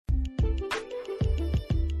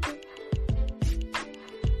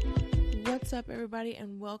What's up, everybody,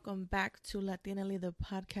 and welcome back to Latinally, the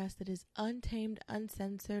podcast that is untamed,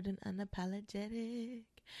 uncensored, and unapologetic.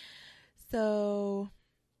 So,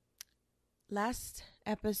 last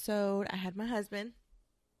episode, I had my husband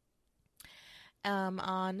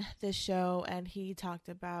on this show, and he talked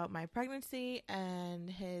about my pregnancy and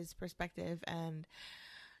his perspective. And,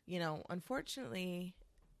 you know, unfortunately,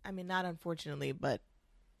 I mean, not unfortunately, but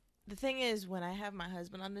the thing is, when I have my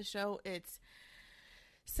husband on the show,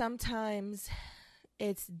 sometimes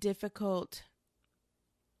it's difficult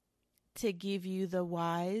to give you the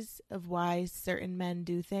whys of why certain men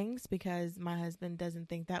do things, because my husband doesn't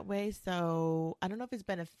think that way. So I don't know if it's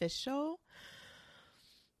beneficial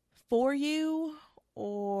for you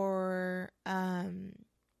or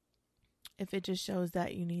if it just shows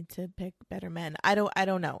that you need to pick better men. I don't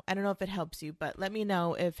know. I don't know if it helps you, but let me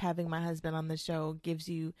know if having my husband on the show gives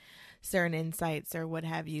you certain insights or what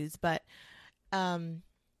have yous. But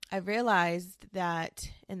I realized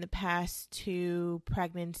that in the past 2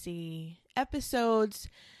 pregnancy episodes,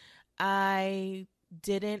 I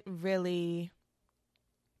didn't really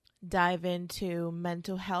dive into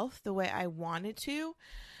mental health the way I wanted to.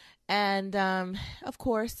 And, of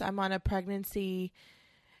course, I'm on a pregnancy.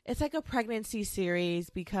 It's like a pregnancy series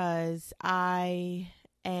because I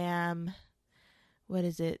am, what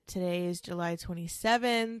is it? Today is July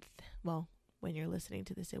 27th. Well, when you're listening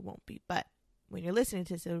to this, it won't be, but when you're listening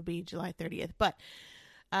to this, it'll be July 30th. But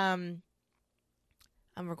I'm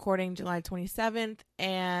recording July 27th,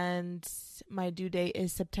 and my due date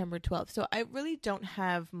is September 12th. So I really don't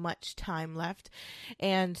have much time left.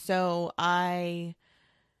 And so I'm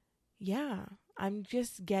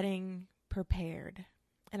just getting prepared.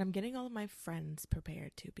 And I'm getting all of my friends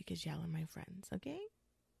prepared too, because y'all are my friends, okay?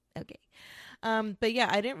 Okay. But yeah,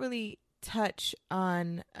 I didn't really touch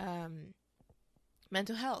on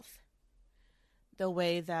mental health the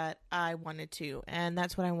way that I wanted to. And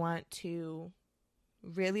that's what I want to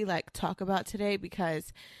really talk about today,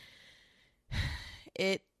 because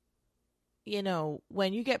when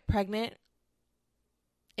you get pregnant,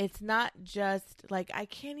 it's not just I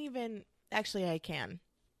can.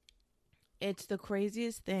 It's the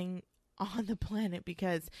craziest thing on the planet,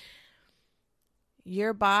 because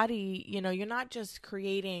your body, you're not just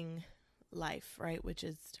creating life, right? Which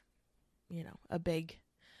is, a big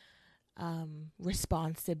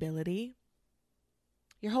responsibility.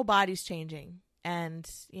 Your whole body's changing. And,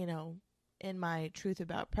 in my Truth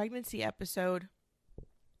About Pregnancy episode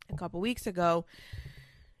a couple weeks ago,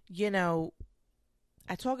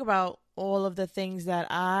 I talk about all of the things that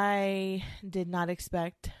I did not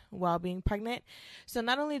expect while being pregnant. So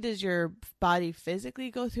not only does your body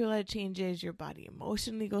physically go through a lot of changes, your body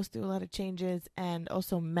emotionally goes through a lot of changes, and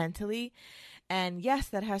also mentally. And yes,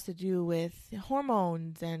 that has to do with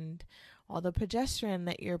hormones and all the progesterone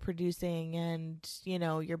that you're producing, and,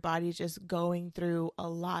 your body's just going through a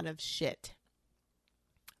lot of shit,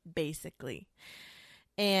 basically.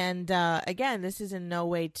 And again, this is in no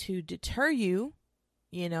way to deter you,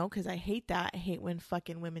 because I hate that. I hate when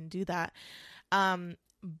fucking women do that.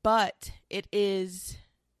 But it is,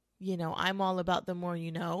 I'm all about the more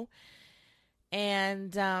you know.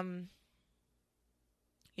 And,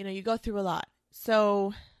 you go through a lot.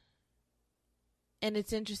 So, and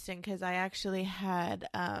it's interesting because I actually had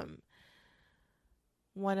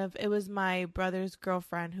it was my brother's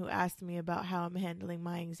girlfriend who asked me about how I'm handling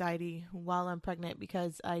my anxiety while I'm pregnant,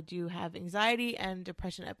 because I do have anxiety and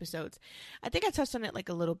depression episodes. I think I touched on it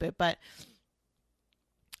a little bit, but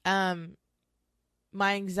my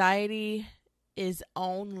anxiety is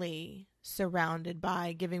only surrounded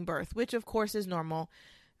by giving birth, which of course is normal.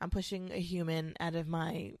 I'm pushing a human out of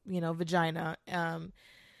my, vagina. And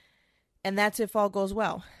that's if all goes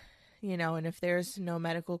well. And if there's no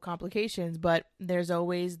medical complications, but there's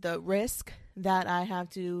always the risk that I have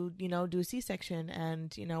to, do a C-section.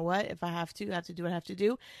 And you know what? If I have to do what I have to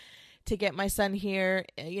do to get my son here,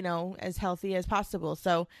 as healthy as possible.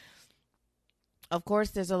 So, of course,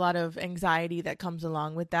 there's a lot of anxiety that comes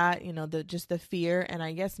along with that, just the fear. And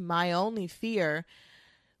I guess my only fear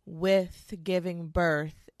with giving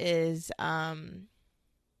birth is not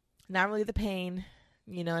really the pain.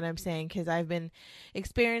 You know what I'm saying? Because I've been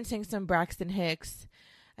experiencing some Braxton Hicks.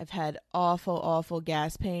 I've had awful, awful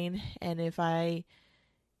gas pain. And if my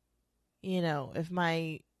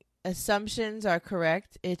assumptions are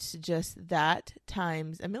correct, it's just that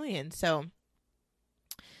times a million. So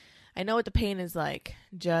I know what the pain is like.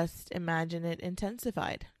 Just imagine it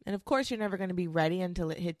intensified. And of course, you're never going to be ready until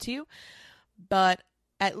it hits you. But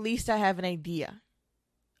at least I have an idea,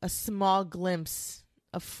 a small glimpse,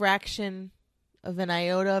 a fraction of an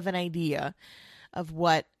iota of an idea of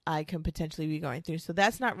what I can potentially be going through. So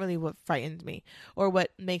that's not really what frightens me or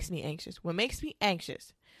what makes me anxious. What makes me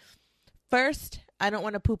anxious, first, I don't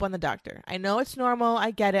want to poop on the doctor. I know it's normal.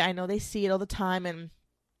 I get it. I know they see it all the time and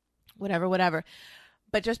whatever.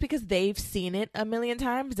 But just because they've seen it a million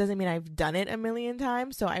times doesn't mean I've done it a million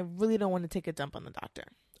times. So I really don't want to take a dump on the doctor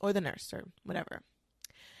or the nurse or whatever.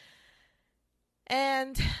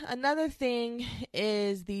 And another thing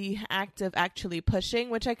is the act of actually pushing,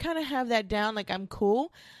 which I kind of have that down. Like, I'm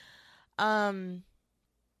cool. I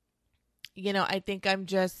think I'm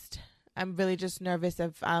really just nervous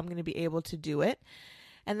if I'm going to be able to do it.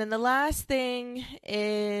 And then the last thing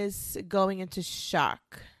is going into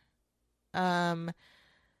shock.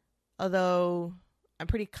 Although I'm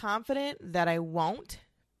pretty confident that I won't.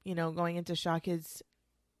 Going into shock is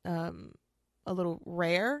a little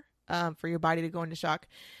rare for your body to go into shock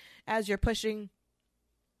as you're pushing,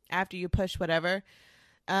 after you push, whatever.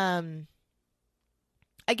 Again,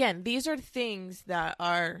 these are things that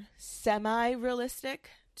are semi-realistic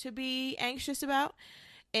to be anxious about.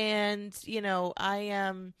 And,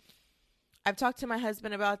 I've talked to my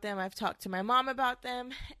husband about them. I've talked to my mom about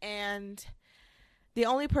them. And the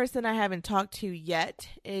only person I haven't talked to yet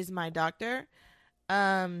is my doctor,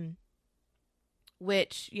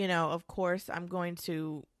 which, of course, I'm going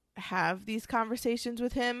to have these conversations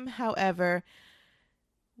with him. However,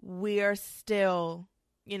 we are still,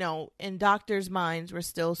 in doctors' minds, we're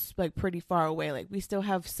still like pretty far away. Like, we still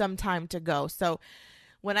have some time to go. So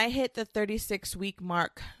when I hit the 36-week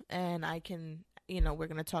mark and I can, we're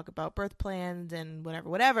going to talk about birth plans and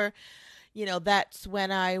whatever, that's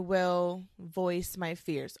when I will voice my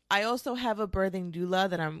fears. I also have a birthing doula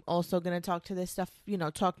that I'm also going to talk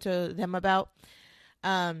to talk to them about.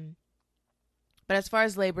 But as far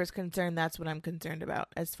as labor is concerned, that's what I'm concerned about.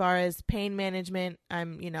 As far as pain management,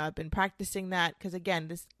 I've been practicing that because, again,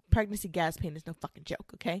 this pregnancy gas pain is no fucking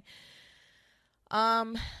joke, okay?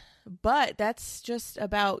 But that's just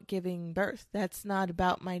about giving birth. That's not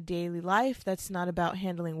about my daily life. That's not about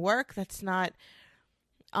handling work. That's not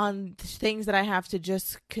on things that I have to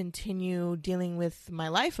just continue dealing with my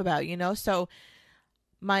life about, So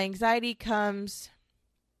my anxiety comes...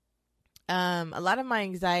 a lot of my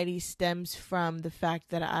anxiety stems from the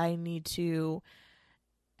fact that I need to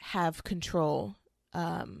have control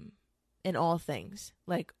in all things,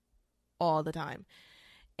 like all the time.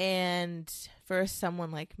 And for someone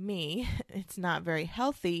like me, it's not very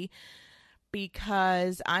healthy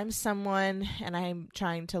because I'm someone, and I'm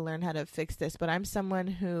trying to learn how to fix this, but I'm someone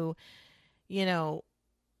who,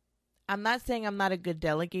 I'm not saying I'm not a good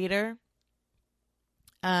delegator.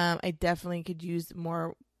 I definitely could use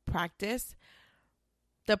more practice.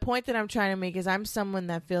 The point that I'm trying to make is I'm someone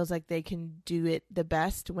that feels like they can do it the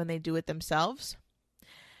best when they do it themselves.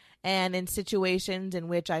 And in situations in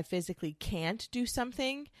which I physically can't do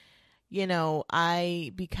something,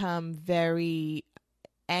 I become very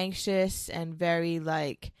anxious and very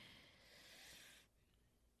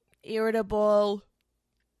irritable,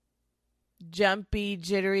 jumpy,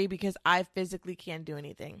 jittery because I physically can't do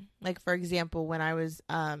anything. Like, for example, when I was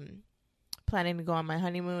planning to go on my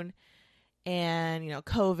honeymoon and,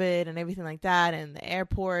 COVID and everything like that, and the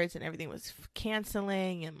airports and everything was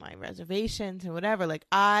canceling and my reservations and whatever,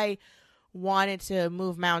 I wanted to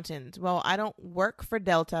move mountains. Well, I don't work for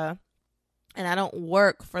Delta and I don't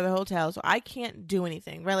work for the hotel, so I can't do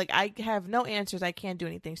anything, right? I have no answers. I can't do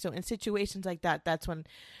anything. So in situations like that, that's when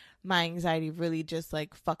my anxiety really just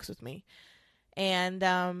fucks with me. And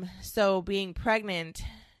so being pregnant,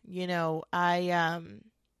 I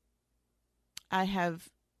have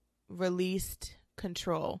released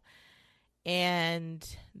control. And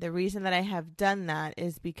the reason that I have done that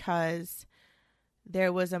is because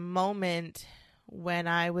there was a moment when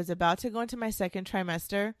I was about to go into my second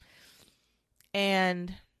trimester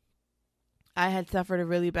and I had suffered a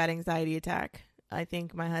really bad anxiety attack. I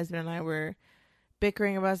think my husband and I were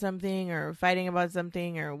bickering about something or fighting about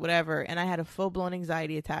something or whatever, and I had a full-blown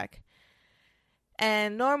anxiety attack.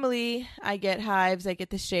 And normally I get hives, I get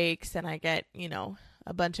the shakes, and I get,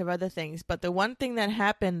 a bunch of other things. But the one thing that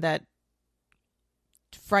happened that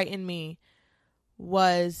frightened me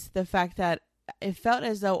was the fact that it felt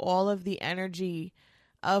as though all of the energy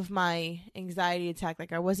of my anxiety attack,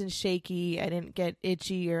 I wasn't shaky, I didn't get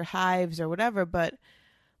itchy or hives or whatever, but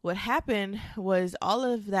what happened was all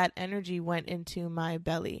of that energy went into my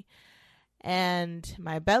belly and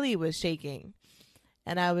my belly was shaking.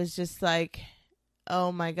 And I was just like,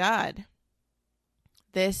 oh my God,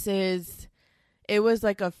 it was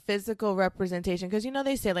like a physical representation. Because,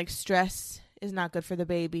 they say stress is not good for the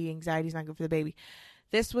baby, anxiety is not good for the baby.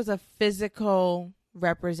 This was a physical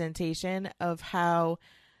representation of how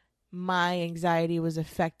my anxiety was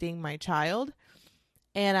affecting my child.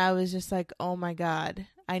 And I was just like, oh my God,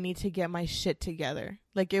 I need to get my shit together.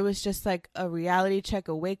 Like, it was just like a reality check,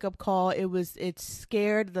 a wake up call. It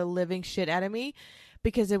scared the living shit out of me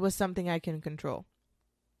because it was something I can control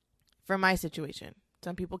for my situation.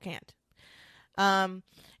 Some people can't. And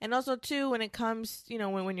also too, when it comes,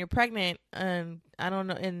 when you're pregnant, I don't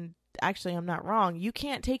know, and actually I'm not wrong, you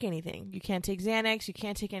can't take anything. You can't take Xanax, you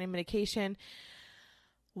can't take any medication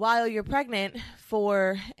while you're pregnant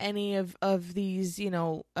for any of these,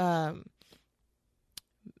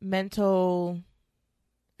 mental,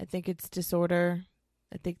 I think it's disorder.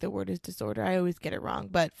 I think the word is disorder. I always get it wrong.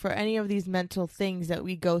 But for any of these mental things that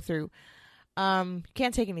we go through, you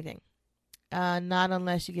can't take anything. Not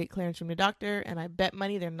unless you get clearance from the doctor, and I bet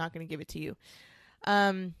money they're not going to give it to you.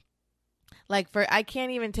 I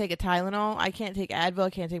can't even take a Tylenol. I can't take Advil. I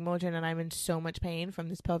can't take Motrin, and I'm in so much pain from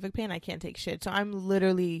this pelvic pain. I can't take shit. So I'm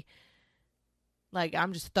literally,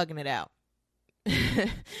 I'm just thugging it out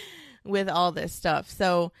with all this stuff.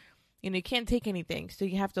 So, you can't take anything. So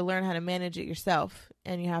you have to learn how to manage it yourself,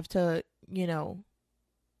 and you have to, you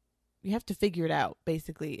have to figure it out,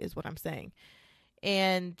 basically, is what I'm saying.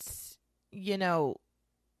 And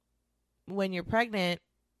when you're pregnant,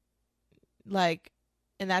 and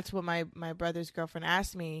that's what my brother's girlfriend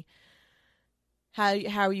asked me, how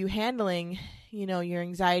are you handling, your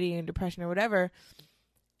anxiety and depression or whatever?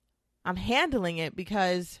 I'm handling it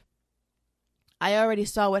because I already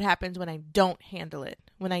saw what happens when I don't handle it,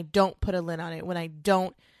 when I don't put a lid on it, when I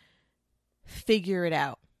don't figure it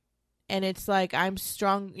out. And it's like, I'm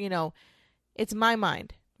strong, it's my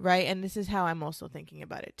mind, right? And this is how I'm also thinking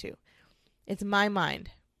about it too. It's my mind.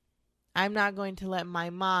 I'm not going to let my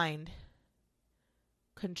mind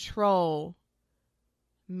control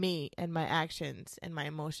me and my actions and my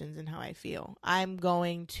emotions and how I feel. I'm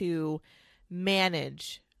going to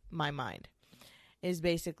manage my mind, is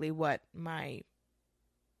basically what my,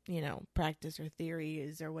 practice or theory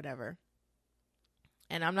is or whatever.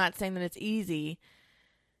 And I'm not saying that it's easy.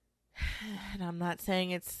 And I'm not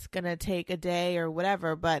saying it's going to take a day or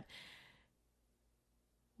whatever, but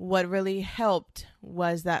what really helped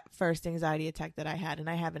was that first anxiety attack that I had, and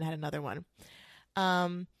I haven't had another one.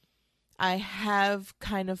 I have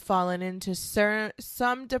kind of fallen into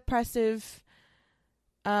some depressive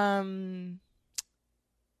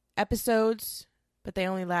episodes, but they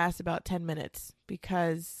only last about 10 minutes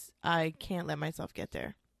because I can't let myself get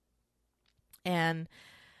there. And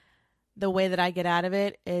the way that I get out of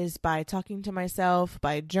it is by talking to myself,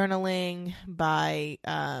 by journaling, by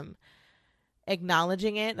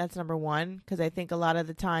acknowledging it. That's number one, because I think a lot of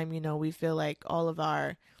the time, we feel like all of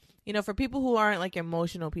our, for people who aren't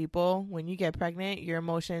emotional people, when you get pregnant, your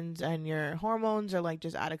emotions and your hormones are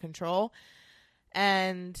just out of control.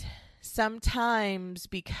 And sometimes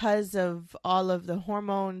because of all of the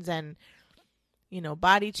hormones and,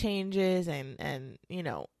 body changes and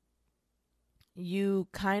you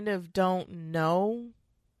kind of don't know,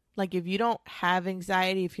 if you don't have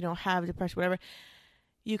anxiety, if you don't have depression, whatever,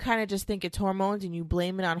 you kind of just think it's hormones and you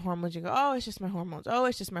blame it on hormones. You go, oh, it's just my hormones. Oh,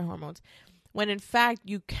 it's just my hormones. When in fact,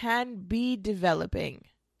 you can be developing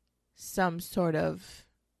some sort of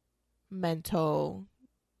mental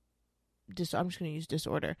I'm just going to use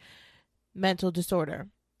disorder. Mental disorder.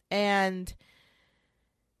 And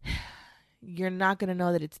you're not going to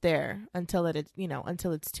know that it's there until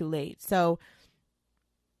it's too late. So,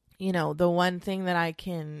 the one thing that I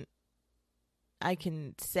can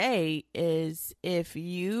say is, if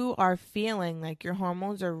you are feeling like your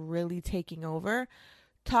hormones are really taking over,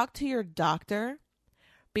 talk to your doctor,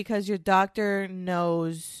 because your doctor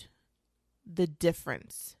knows the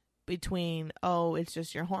difference between, oh, it's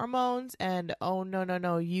just your hormones, and oh,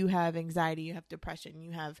 no, you have anxiety, you have depression,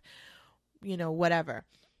 you have, whatever.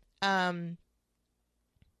 And,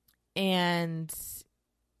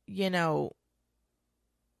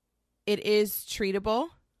 it is treatable,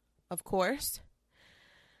 of course.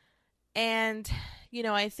 And,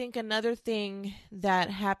 I think another thing that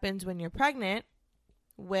happens when you're pregnant,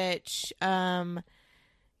 which,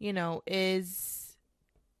 is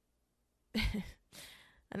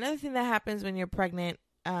another thing that happens when you're pregnant,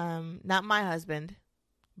 not my husband,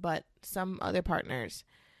 but some other partners,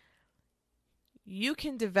 you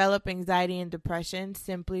can develop anxiety and depression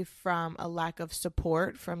simply from a lack of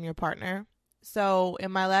support from your partner. So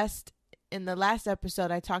in the last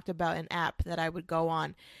episode, I talked about an app that I would go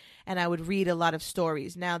on and I would read a lot of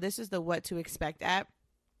stories. Now, this is the What to Expect app,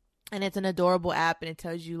 and it's an adorable app, and it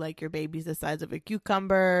tells you your baby's the size of a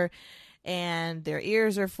cucumber and their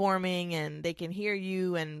ears are forming and they can hear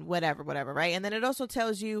you and whatever, right? And then it also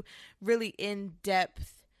tells you really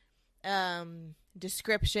in-depth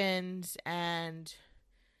descriptions and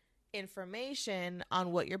information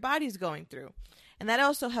on what your body's going through. And that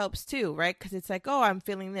also helps too, right? Because it's like, oh, I'm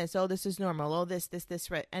feeling this. Oh, this is normal. Oh, this,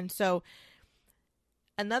 right? And so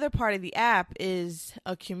another part of the app is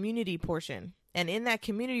a community portion. And in that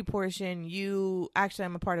community portion,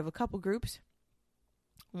 I'm a part of a couple groups.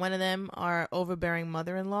 One of them are overbearing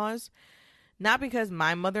mother-in-laws. Not because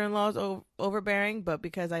my mother-in-law is overbearing, but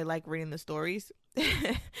because I like reading the stories.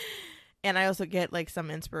 And I also get like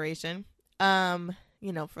some inspiration, for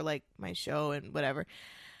like my show and whatever.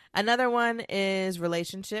 Another one is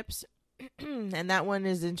relationships. And that one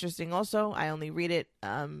is interesting also. I only read it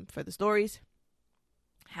for the stories.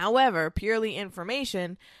 However, purely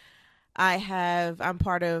information, I'm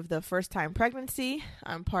part of the First Time Pregnancy.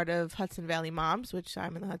 I'm part of Hudson Valley Moms, which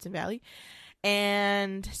I'm in the Hudson Valley,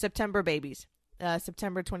 and September Babies,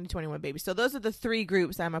 September 2021 Babies. So those are the three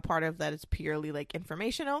groups I'm a part of that is purely like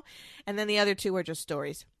informational. And then the other two are just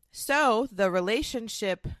stories. So the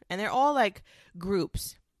relationship, and they're all like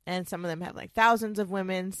groups, and some of them have like thousands of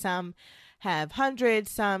women. Some have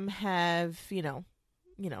hundreds. Some have,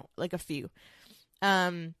 like a few.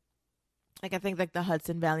 Like I think like the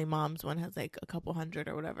Hudson Valley Moms one has like a couple hundred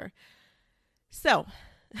or whatever. So,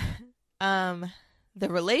 the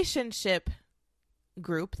relationship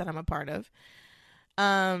group that I'm a part of,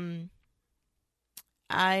 and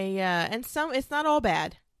it's not all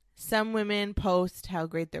bad. Some women post how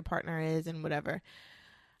great their partner is and whatever.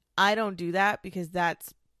 I don't do that because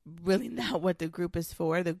that's really not what the group is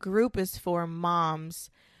for. The group is for moms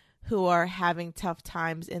who are having tough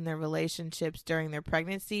times in their relationships during their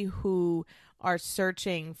pregnancy, who are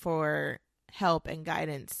searching for help and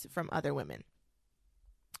guidance from other women.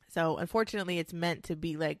 So unfortunately, it's meant to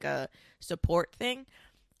be like a support thing.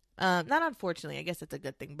 Not unfortunately, I guess it's a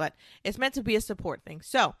good thing, but it's meant to be a support thing.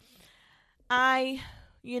 So I,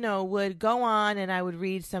 would go on and I would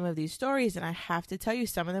read some of these stories, and I have to tell you,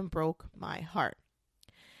 some of them broke my heart.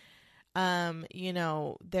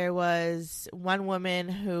 There was one woman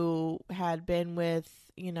who had been with,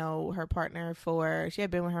 her partner she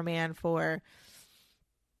had been with her man for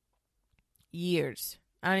years.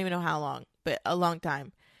 I don't even know how long, but a long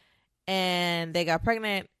time. And they got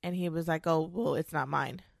pregnant, and he was like, oh, well, it's not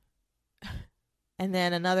mine. And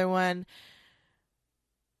then another one,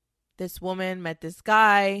 this woman met this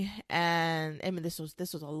guy, and I mean, this was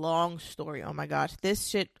a long story. Oh my gosh,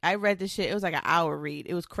 I read this shit. It was like an hour read.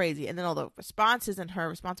 It was crazy. And then all the responses and her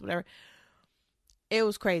response, whatever. It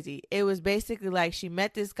was crazy. It was basically like she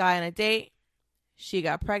met this guy on a date. She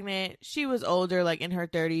got pregnant. She was older, like in her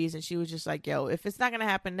 30s. And she was just like, yo, if it's not going to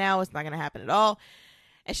happen now, it's not going to happen at all.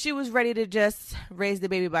 And she was ready to just raise the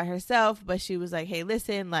baby by herself. But she was like, hey,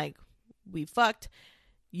 listen, like, we fucked.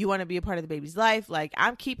 You want to be a part of the baby's life. Like,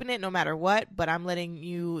 I'm keeping it no matter what, but I'm letting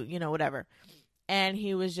you, whatever. And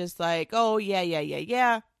he was just like, oh, yeah.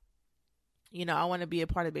 I want to be a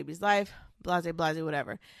part of the baby's life. Blase,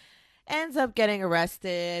 whatever. Ends up getting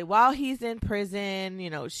arrested while he's in prison.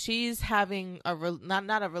 She's having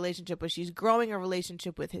not a relationship, but she's growing a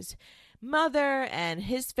relationship with his mother and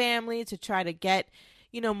his family to try to get,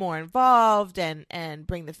 more involved and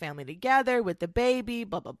bring the family together with the baby,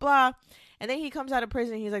 blah, blah, blah. And then he comes out of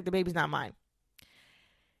prison and he's like, the baby's not mine.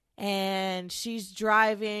 And she's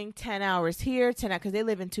driving 10 hours here, 10 hours, because they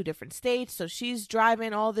live in two different states. So she's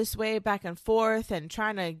driving all this way back and forth and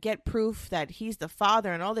trying to get proof that he's the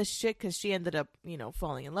father and all this shit, because she ended up,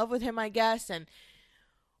 falling in love with him, I guess. And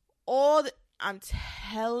I'm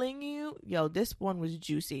telling you, yo, this one was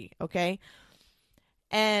juicy, okay?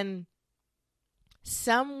 And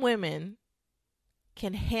some women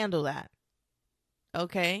can handle that,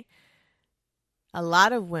 okay? A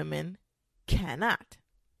lot of women cannot.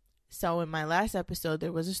 So in my last episode,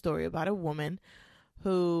 there was a story about a woman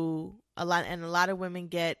who a lot of women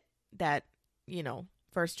get that,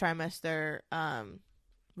 first trimester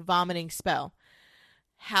vomiting spell.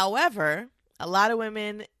 However, a lot of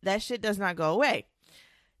women, that shit does not go away.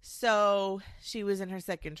 So she was in her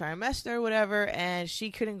second trimester, whatever, and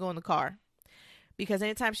she couldn't go in the car because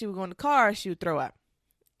anytime she would go in the car, she would throw up.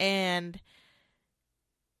 And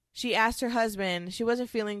she asked her husband, she wasn't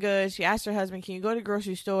feeling good. She asked her husband, can you go to the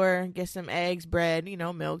grocery store, get some eggs, bread,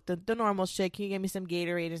 milk, the normal shit. Can you get me some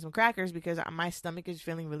Gatorade and some crackers because my stomach is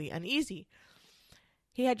feeling really uneasy?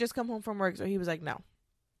 He had just come home from work, so he was like, no.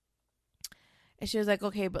 And she was like,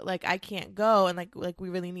 okay, but like I can't go, and like we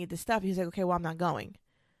really need this stuff. He's like, okay, well, I'm not going.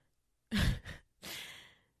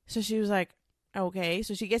 So she was like, okay.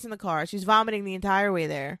 So she gets in the car. She's vomiting the entire way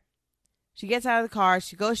there. She gets out of the car,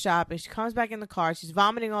 she goes shopping, she comes back in the car, she's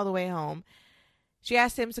vomiting all the way home. She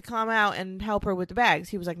asked him to come out and help her with the bags.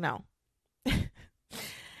 He was like, no.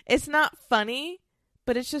 It's not funny,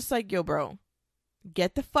 but it's just like, yo, bro,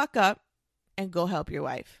 get the fuck up and go help your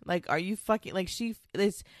wife. Like, are you fucking, like, she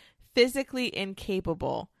is physically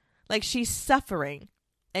incapable. Like, she's suffering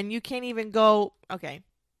and you can't even go, okay.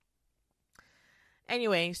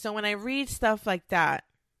 Anyway, so when I read stuff like that,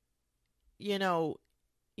 you know,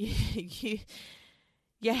 you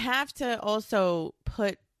have to also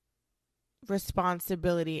put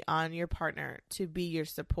responsibility on your partner to be your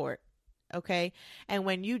support. Okay. And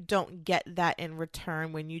when you don't get that in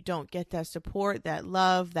return, when you don't get that support, that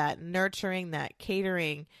love, that nurturing, that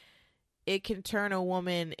catering, it can turn a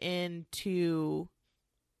woman into,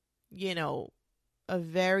 you know, a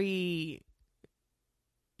very,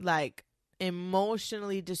 like,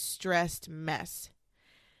 emotionally distressed mess.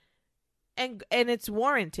 And it's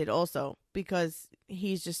warranted also, because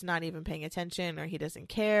he's just not even paying attention, or he doesn't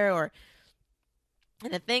care, or,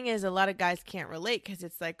 and the thing is, a lot of guys can't relate because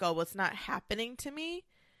it's like, oh, well, it's not happening to me,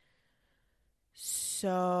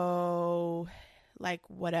 so, like,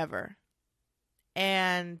 whatever.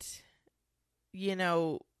 And, you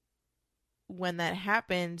know, when that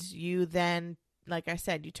happens, you then, like I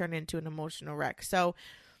said, you turn into an emotional wreck. So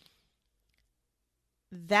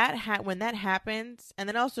that when that happens, and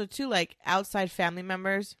then also too, like, outside family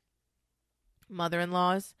members,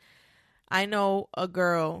 mother-in-laws. I know a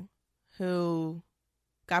girl who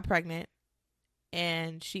got pregnant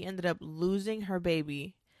and she ended up losing her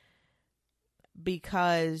baby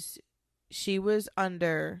because she was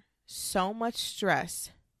under so much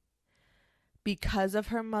stress because of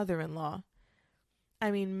her mother-in-law. I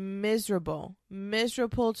mean, miserable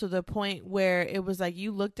to the point where it was like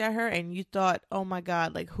you looked at her and you thought, oh my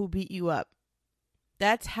God, like, who beat you up?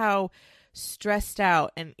 That's how stressed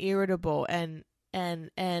out and irritable and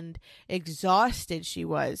exhausted she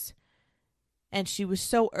was. And she was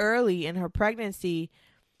so early in her pregnancy.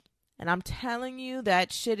 And I'm telling you,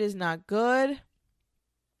 that shit is not good.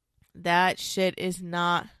 That shit is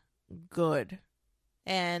not good.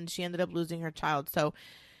 And she ended up losing her child. So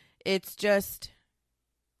it's just,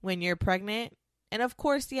 when you're pregnant, and of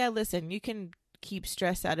course, yeah, listen, you can keep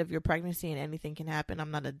stress out of your pregnancy and anything can happen. I'm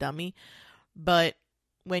not a dummy. But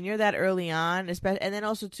when you're that early on, especially, and then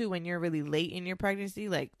also too, when you're really late in your pregnancy,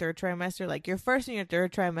 like third trimester, like your first and your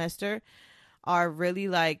third trimester are really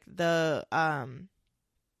like the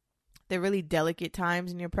they're really delicate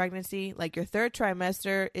times in your pregnancy. Like, your third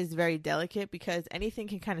trimester is very delicate because anything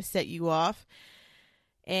can kind of set you off.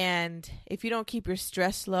 And if you don't keep your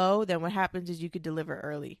stress low, then what happens is you could deliver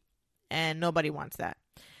early, and nobody wants that.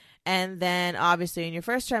 And then obviously in your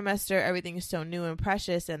first trimester, everything is so new and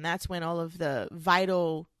precious, and that's when all of the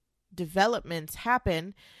vital developments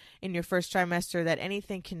happen in your first trimester, that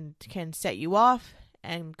anything can set you off,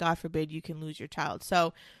 and God forbid you can lose your child.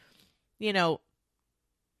 So, you know,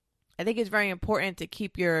 I think it's very important to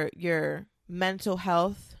keep your mental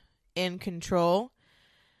health in control.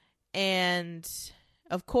 And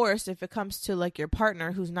of course, if it comes to like your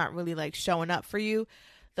partner who's not really like showing up for you,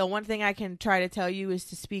 the one thing I can try to tell you is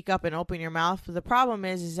to speak up and open your mouth. But the problem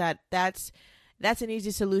is that that's an easy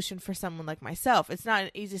solution for someone like myself. It's not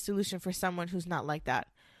an easy solution for someone who's not like that.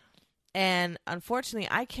 And unfortunately,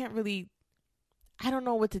 I don't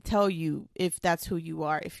know what to tell you if that's who you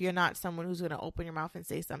are, if you're not someone who's going to open your mouth and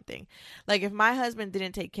say something. Like, if my husband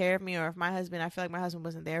didn't take care of me, or if I feel like my husband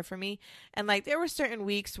wasn't there for me. And like, there were certain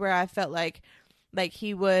weeks where I felt like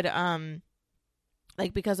he would,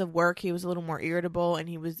 like, because of work, he was a little more irritable and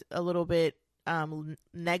he was a little bit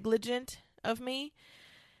negligent of me.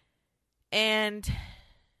 And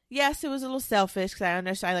yes, it was a little selfish because I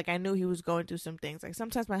understand, like, I knew he was going through some things. Like,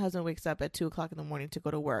 sometimes my husband wakes up at 2:00 in the morning to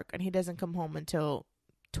go to work, and he doesn't come home until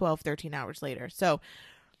 13 hours later. So,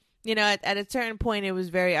 you know, at a certain point, it was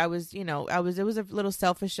it was a little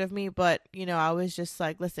selfish of me, but, you know, I was just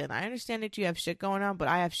like, listen, I understand that you have shit going on, but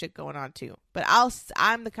I have shit going on too. But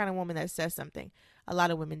I'm the kind of woman that says something. A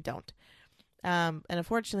lot of women don't. And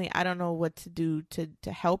unfortunately, I don't know what to do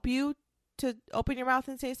to help you to open your mouth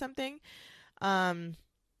and say something.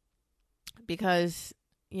 Because,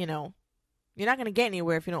 you know, you're not going to get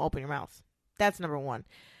anywhere if you don't open your mouth. That's number one.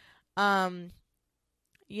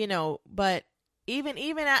 You know, but even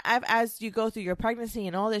as you go through your pregnancy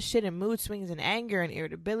and all this shit and mood swings and anger and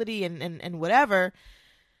irritability and whatever,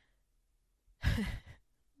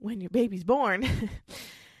 when your baby's born, a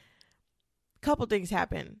couple things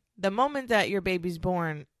happen. The moment that your baby's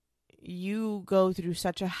born, you go through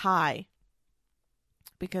such a high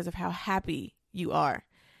because of how happy you are.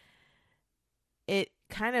 It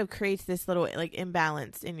kind of creates this little like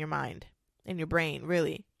imbalance in your mind, in your brain,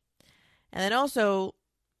 really. And then also,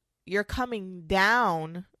 you're coming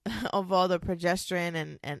down of all the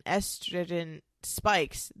progesterone and estrogen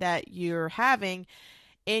spikes that you're having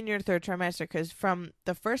in your third trimester, because from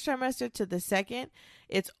the first trimester to the second,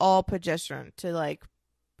 it's all progesterone to like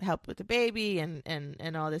help with the baby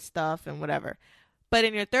and all this stuff and whatever. But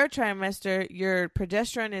in your third trimester, your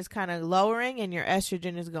progesterone is kind of lowering and your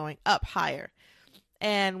estrogen is going up higher.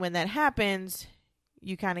 And when that happens,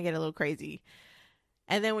 you kind of get a little crazy.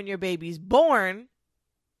 And then when your baby's born,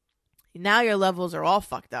 now your levels are all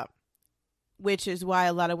fucked up, which is why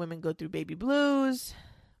a lot of women go through baby blues,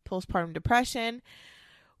 postpartum depression,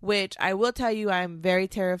 which I will tell you, I'm very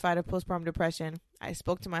terrified of postpartum depression. I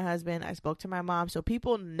spoke to my husband. I spoke to my mom. So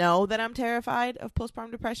people know that I'm terrified of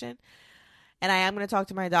postpartum depression. And I am going to talk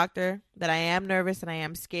to my doctor that I am nervous and I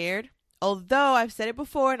am scared. Although I've said it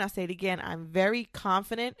before and I'll say it again, I'm very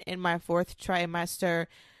confident in my fourth trimester,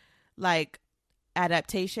 like,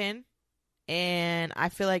 adaptation. And I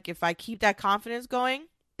feel like if I keep that confidence going,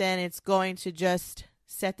 then it's going to just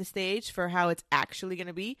set the stage for how it's actually going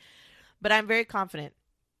to be. But I'm very confident.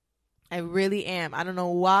 I really am. I don't know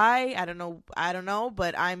why. I don't know,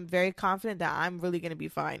 but I'm very confident that I'm really going to be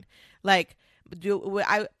fine. Like,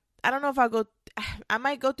 I don't know if I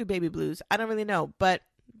might go through baby blues. I don't really know. But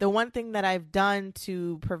the one thing that I've done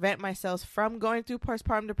to prevent myself from going through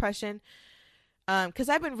postpartum depression, because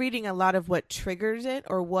I've been reading a lot of what triggers it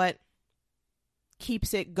or what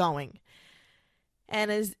keeps it going.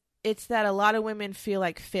 And it's that a lot of women feel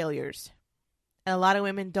like failures. And a lot of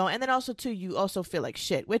women don't. And then also, too, you also feel like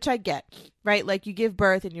shit, which I get, right? Like, you give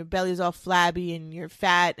birth and your belly's all flabby and you're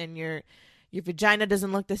fat and your vagina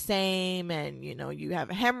doesn't look the same and, you know, you have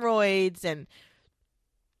hemorrhoids and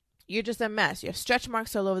you're just a mess. You have stretch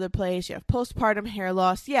marks all over the place. You have postpartum hair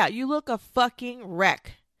loss. Yeah, you look a fucking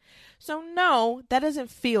wreck. So, no, that doesn't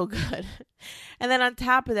feel good. And then on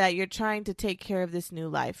top of that, you're trying to take care of this new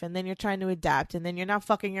life. And then you're trying to adapt. And then you're not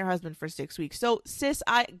fucking your husband for 6 weeks. So, sis,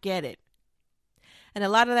 I get it. And a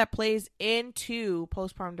lot of that plays into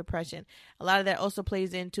postpartum depression. A lot of that also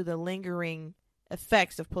plays into the lingering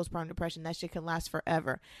effects of postpartum depression. That shit can last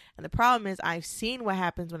forever. And the problem is I've seen what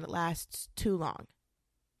happens when it lasts too long.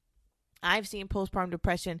 I've seen postpartum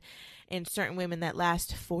depression in certain women that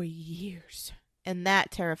last for years. And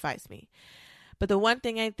that terrifies me. But the one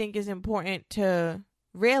thing I think is important to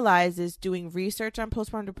realize is doing research on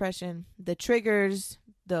postpartum depression, the triggers,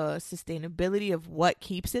 the sustainability of what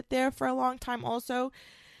keeps it there for a long time also.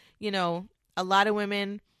 You know, a lot of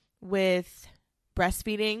women with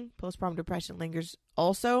breastfeeding, postpartum depression lingers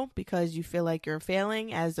also because you feel like you're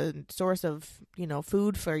failing as a source of, you know,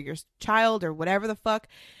 food for your child or whatever the fuck.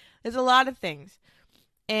 There's a lot of things.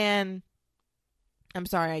 And I'm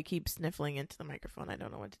sorry, I keep sniffling into the microphone. I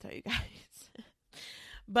don't know what to tell you guys.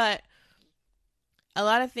 But a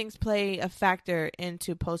lot of things play a factor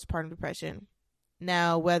into postpartum depression.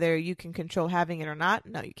 Now, whether you can control having it or not,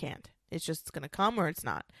 no, you can't. It's just going to come or it's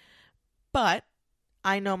not. But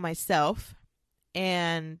I know myself,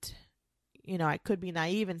 and, you know, I could be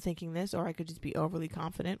naive in thinking this, or I could just be overly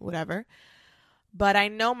confident, whatever. But I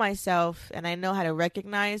know myself, and I know how to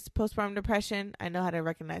recognize postpartum depression. I know how to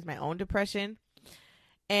recognize my own depression.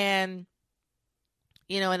 And,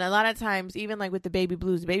 you know, and a lot of times, even like with the baby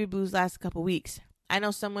blues last a couple weeks. I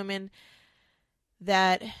know some women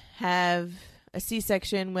that have a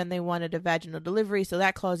C-section when they wanted a vaginal delivery, so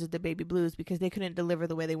that causes the baby blues because they couldn't deliver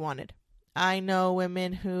the way they wanted. I know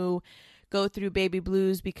women who go through baby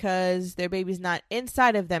blues because their baby's not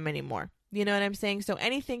inside of them anymore. You know what I'm saying? So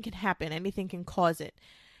anything can happen. Anything can cause it.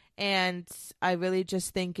 And I really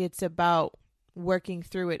just think it's about working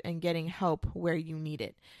through it and getting help where you need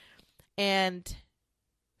it. And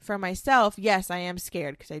for myself, yes, I am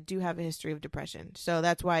scared because I do have a history of depression. So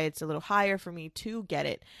that's why it's a little higher for me to get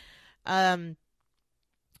it.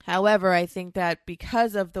 However, I think that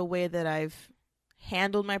because of the way that I've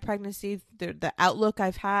handled my pregnancy, the outlook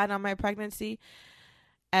I've had on my pregnancy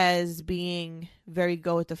as being very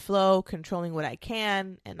go with the flow, controlling what I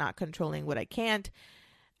can and not controlling what I can't,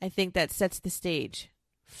 I think that sets the stage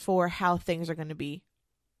for how things are going to be.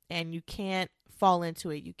 And you can't fall into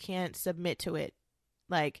it. You can't submit to it.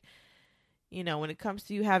 Like, you know, when it comes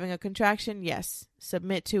to you having a contraction, yes,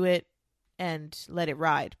 submit to it and let it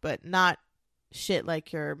ride, but not shit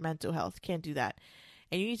like your mental health. Can't do that.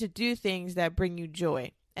 And you need to do things that bring you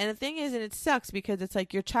joy. And the thing is, and it sucks because it's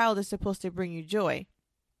like your child is supposed to bring you joy,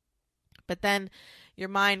 but then your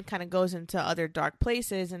mind kind of goes into other dark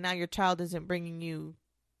places, and now your child isn't bringing you,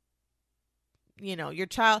 you know, your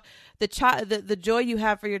child, the joy you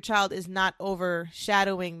have for your child is not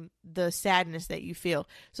overshadowing the sadness that you feel.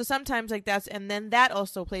 So sometimes like that's, and then that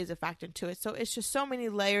also plays a factor into it. So it's just so many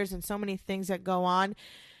layers and so many things that go on.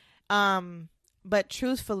 But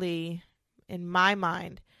truthfully, in my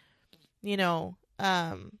mind, you know,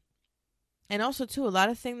 and also too,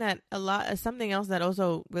 something else that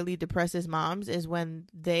also really depresses moms is when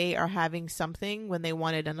they are having something when they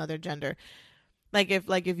wanted another gender. Like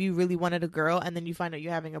if you really wanted a girl and then you find out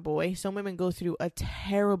you're having a boy, some women go through a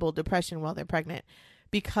terrible depression while they're pregnant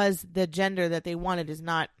because the gender that they wanted is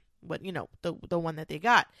not what, the one that they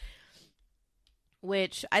got,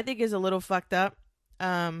 which I think is a little fucked up.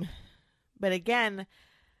 But again,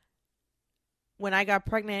 when I got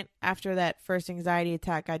pregnant after that first anxiety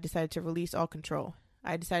attack, I decided to release all control.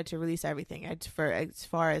 I decided to release everything as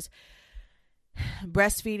far as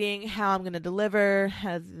breastfeeding, how I'm going to deliver,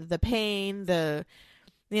 the pain, the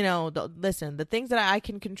things that I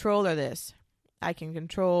can control are this. I can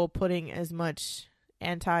control putting as much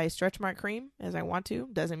anti-stretch mark cream as I want to.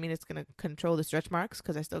 Doesn't mean it's going to control the stretch marks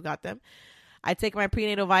because I still got them. I take my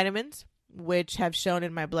prenatal vitamins, which have shown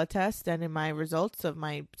in my blood test and in my results of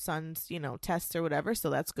my son's, tests or whatever. So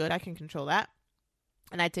that's good. I can control that.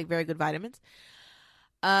 And I take very good vitamins.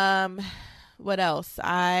 What else?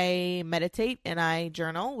 I meditate and I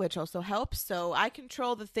journal, which also helps. So I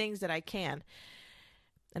control the things that I can.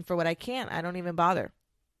 And for what I can't, I don't even bother,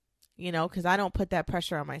 because I don't put that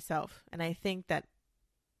pressure on myself. And I think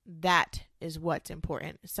that is what's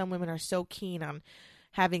important. Some women are so keen on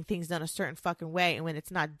having things done a certain fucking way, and when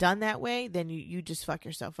it's not done that way, then you just fuck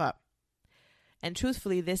yourself up. And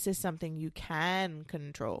truthfully, this is something you can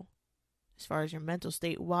control as far as your mental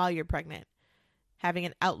state while you're pregnant, having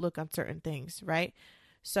an outlook on certain things, right?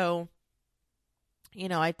 So,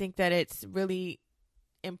 I think that it's really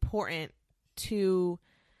important to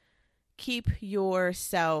keep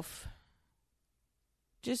yourself,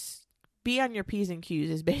 just be on your P's and Q's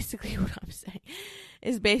is basically what I'm saying.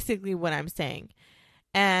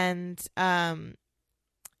 And,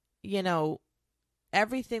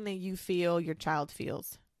 everything that you feel, your child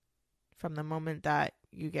feels from the moment that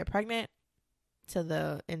you get pregnant to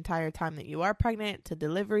the entire time that you are pregnant, to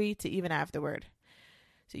delivery, to even afterward.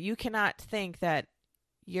 So you cannot think that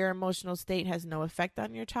your emotional state has no effect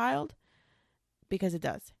on your child, because it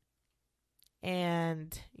does.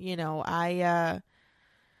 And, I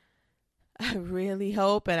really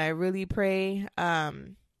hope and I really pray,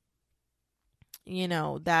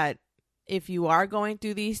 that if you are going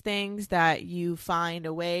through these things, that you find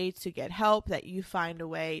a way to get help, that you find a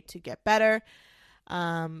way to get better.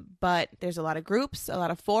 But there's a lot of groups, a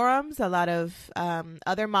lot of forums, a lot of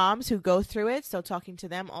other moms who go through it. So talking to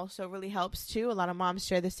them also really helps too. A lot of moms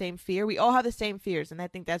share the same fear. We all have the same fears. And I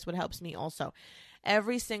think that's what helps me also.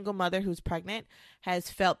 Every single mother who's pregnant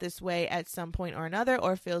has felt this way at some point or another,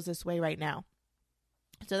 or feels this way right now.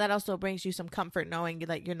 So that also brings you some comfort knowing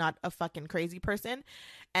that you're not a fucking crazy person,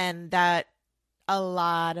 and that a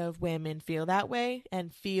lot of women feel that way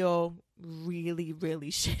and feel really,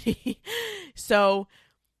 really shitty. So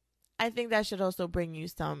I think that should also bring you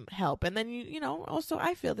some help. And then, also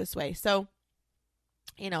I feel this way. So,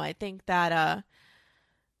 I think that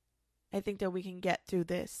we can get through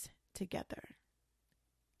this together.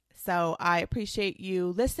 So I appreciate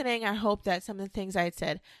you listening. I hope that some of the things I had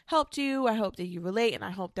said helped you. I hope that you relate, and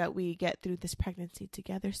I hope that we get through this pregnancy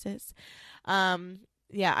together, sis.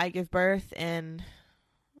 I give birth in,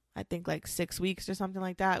 I think, like 6 weeks or something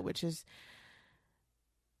like that,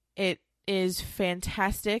 it is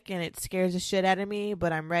fantastic, and it scares the shit out of me,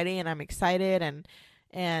 but I'm ready and I'm excited, and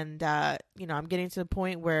I'm getting to the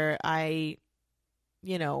point where I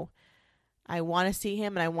want to see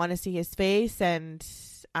him and I want to see his face, and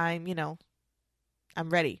I'm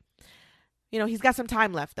ready. He's got some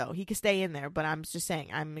time left though. He can stay in there, but I'm just saying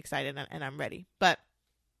I'm excited and I'm ready. But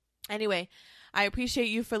anyway, I appreciate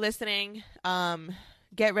you for listening.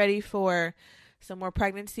 Get ready for some more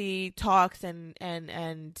pregnancy talks and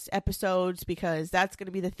episodes, because that's going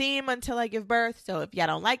to be the theme until I give birth. So if y'all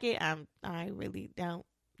don't like it, I really don't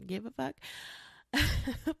give a fuck.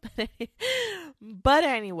 But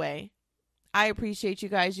anyway, I appreciate you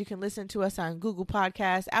guys. You can listen to us on Google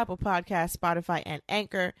Podcasts, Apple Podcasts, Spotify, and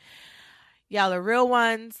Anchor. Y'all are real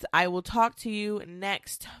ones. I will talk to you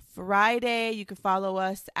next Friday. You can follow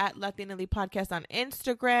us at Latinally Podcast on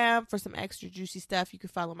Instagram for some extra juicy stuff. You can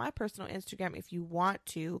follow my personal Instagram if you want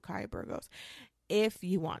to, Kaya Burgos, if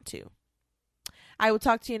you want to. I will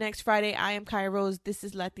talk to you next Friday. I am Kaya Rose. This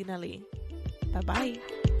is Latinally.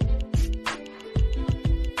 Bye-bye.